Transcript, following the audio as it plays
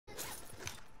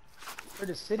They're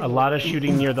just sitting A lot of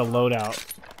shooting near the loadout.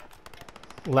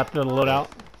 Left of the loadout.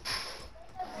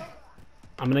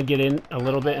 I'm gonna get in a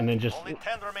little bit and then just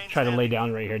try to lay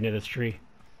down right here near this tree.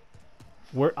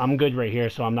 I'm good right here,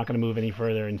 so I'm not gonna move any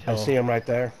further until. I see him right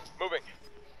there. Moving.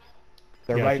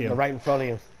 They're Yeah, right. They're right in front of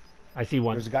you. I see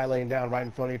one. There's a guy laying down right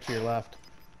in front of you to your left.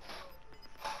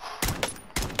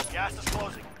 Gas is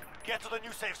closing. Get to the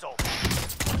new safe zone.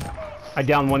 I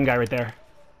downed one guy right there.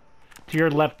 To your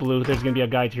left, Blue. There's gonna be a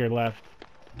guy to your left.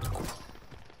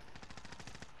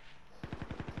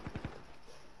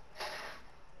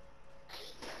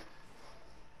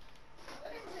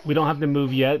 We don't have to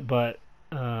move yet, but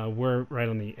we're right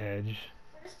on the edge.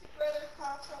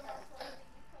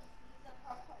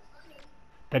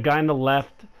 That guy on the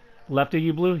left of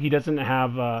you, Blue, he doesn't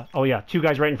have... oh yeah, two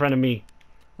guys right in front of me.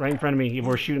 Right in front of me. If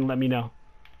we're shooting, let me know.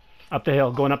 Up the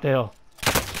hill, going up the hill.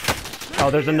 Oh,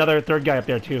 there's another third guy up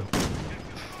there too.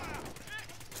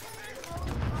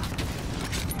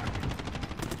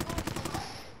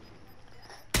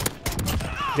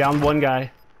 Down one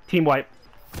guy. Team wipe.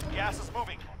 Gas is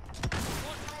moving.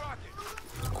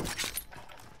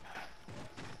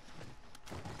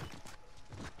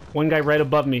 One guy right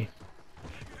above me.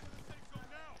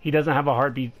 He doesn't have a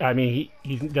heartbeat. I mean,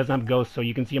 he doesn't have ghost, so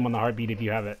you can see him on the heartbeat if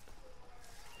you have it.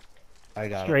 I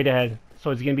got Straight ahead. So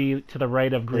it's gonna be to the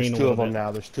right of green. There's two of them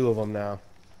now. There's two of them now.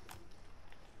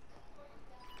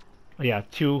 Oh, yeah,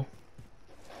 two.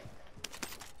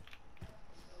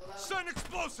 Send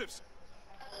explosives.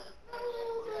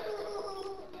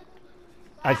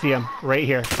 I see him right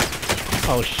here.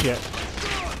 Oh shit!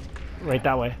 Right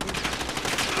that way.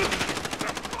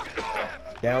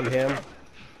 Downed him.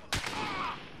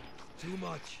 Too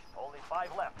much. Only 5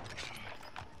 left.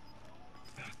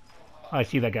 I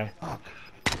see that guy.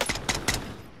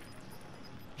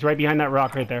 He's right behind that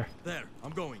rock right there. There,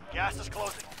 I'm going. Gas is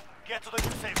closing. Get to the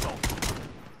new safe zone.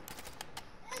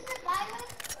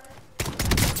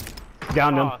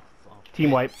 Downed him. Team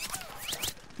wipe.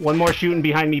 One more shooting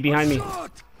behind me, behind me.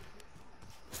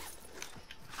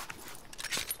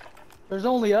 There's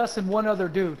only us and one other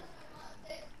dude.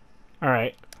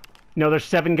 Alright. No, there's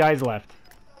 7 guys left.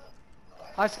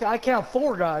 I count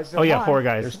 4 guys. Oh yeah, 4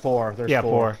 guys. There's 4. There's yeah,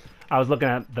 4. 4. I was looking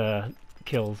at the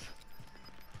kills.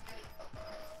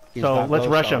 He's So got let's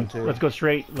ghost rush on, him. too. Let's go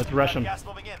straight. Let's rush him. Gas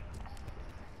moving in.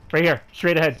 Right here,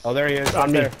 straight ahead. Oh, there he is. On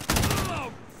Right me. there.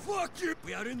 Oh, fuck you!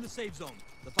 We are in the safe zone.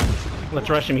 The fight is coming. Let's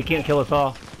rush him. He can't kill us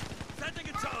all. Setting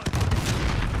a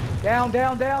charge. Down,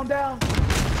 down, down, down.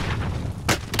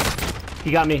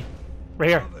 He got me. Right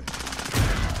here.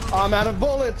 I'm out of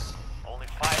bullets. Only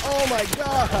 5. Oh my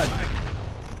god.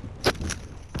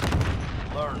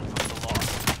 Learn from the loss.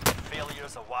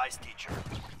 Failure's a wise teacher.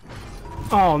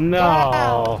 Oh no.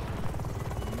 Wow.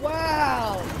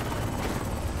 Wow.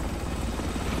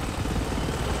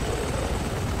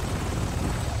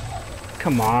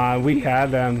 Come on, we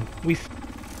had them.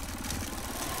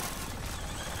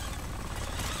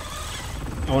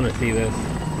 I want to see this.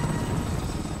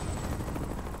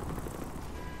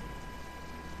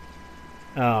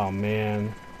 Oh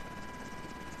man.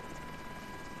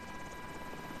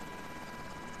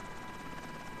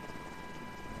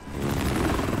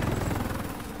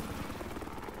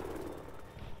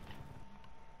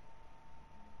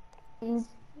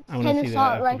 I want to see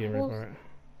that after the report.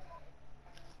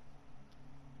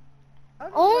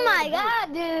 Oh my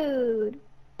god, dude!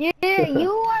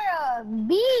 You are a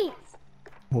beast!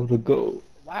 What a go.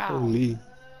 Wow. Holy.